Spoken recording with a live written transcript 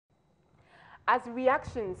As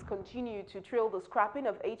reactions continue to trail the scrapping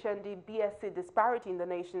of HND BSc disparity in the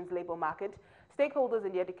nation's labor market, stakeholders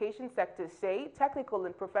in the education sector say technical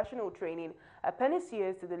and professional training are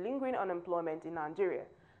panaceas to the lingering unemployment in Nigeria.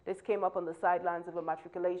 This came up on the sidelines of a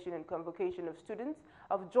matriculation and convocation of students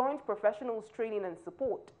of Joint Professionals Training and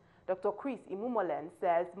Support. Dr. Chris Imumolen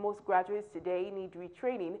says most graduates today need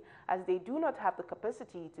retraining as they do not have the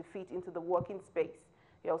capacity to fit into the working space.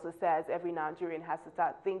 He also says every Nigerian has to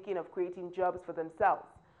start thinking of creating jobs for themselves.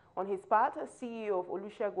 On his part, CEO of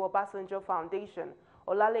Olusegun Obasanjo Foundation,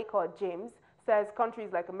 Olaleko James, says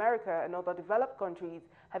countries like America and other developed countries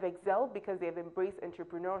have excelled because they have embraced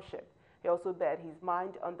entrepreneurship. He also bared his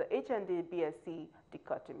mind on the HND-BSc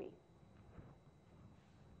dichotomy.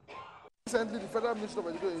 Recently, the Federal Ministry of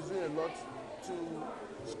Education is doing a lot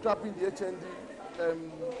to scrapping the HND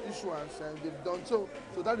issuance, and they've done so.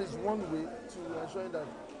 So that is one way to ensuring that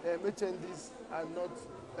HNDs are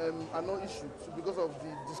not issued because of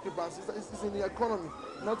the discrepancies. It's in the economy.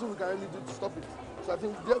 Nothing we can really do to stop it. So I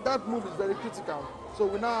think that move is very critical. So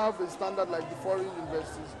we now have a standard like the foreign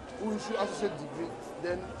universities who issue associate degree,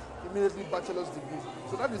 then immediately bachelor's degree.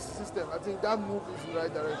 So that is the system. I think that move is in the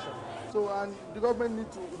right direction. So and the government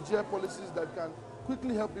needs to gear policies that can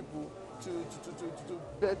quickly help people to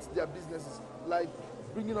bet their businesses, like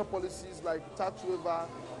bringing up policies like tax waiver,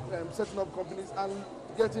 setting up companies, and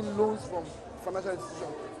getting loans from financial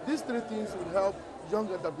institutions. These three things will help young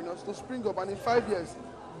entrepreneurs to spring up, and in 5 years,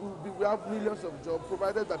 we have millions of jobs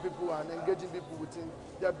provided that people are engaging people within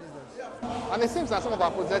their business. And it seems that some of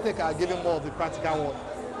our polytechnics are giving more of the practical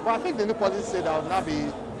one. But I think the new policy said that will now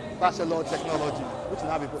be bachelor technology, which will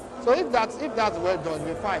now be good. So if that's well done,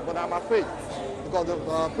 we're fine. But I'm afraid because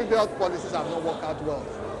the previous policies have not worked out well.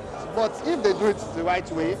 But if they do it the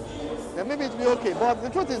right way, then maybe it'll be okay. But the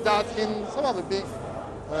truth is that in some of the big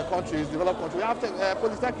countries, developed countries, we have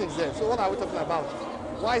polytechnics there. So what are we talking about?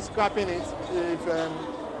 Why scrapping it if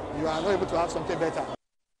you are not able to have something better?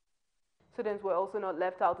 Students were also not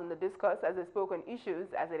left out in the discourse as they spoke on issues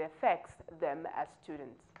as it affects them as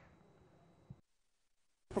students.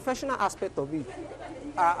 Professional aspect of it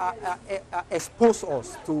expose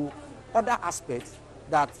us to other aspects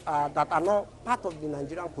that are not part of the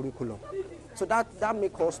Nigerian curriculum. So that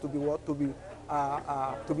makes us to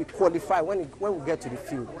be qualified when we get to the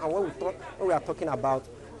field and when we are talking about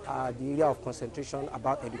the area of concentration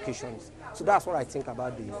about education. So that's what I think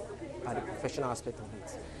about the professional aspect of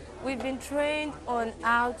it. We've been trained on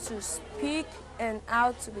how to speak and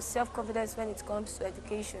how to be self-confident when it comes to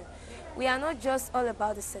education. We are not just all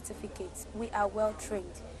about the certificates. We are well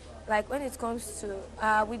trained. Like when it comes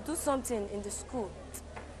to, we do something in the school.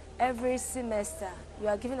 Every semester, you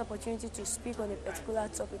are given opportunity to speak on a particular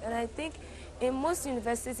topic. And I think in most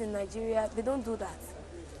universities in Nigeria, they don't do that.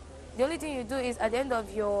 The only thing you do is at the end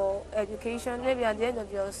of your education, maybe at the end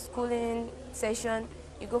of your schooling session,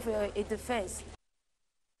 you go for a defense.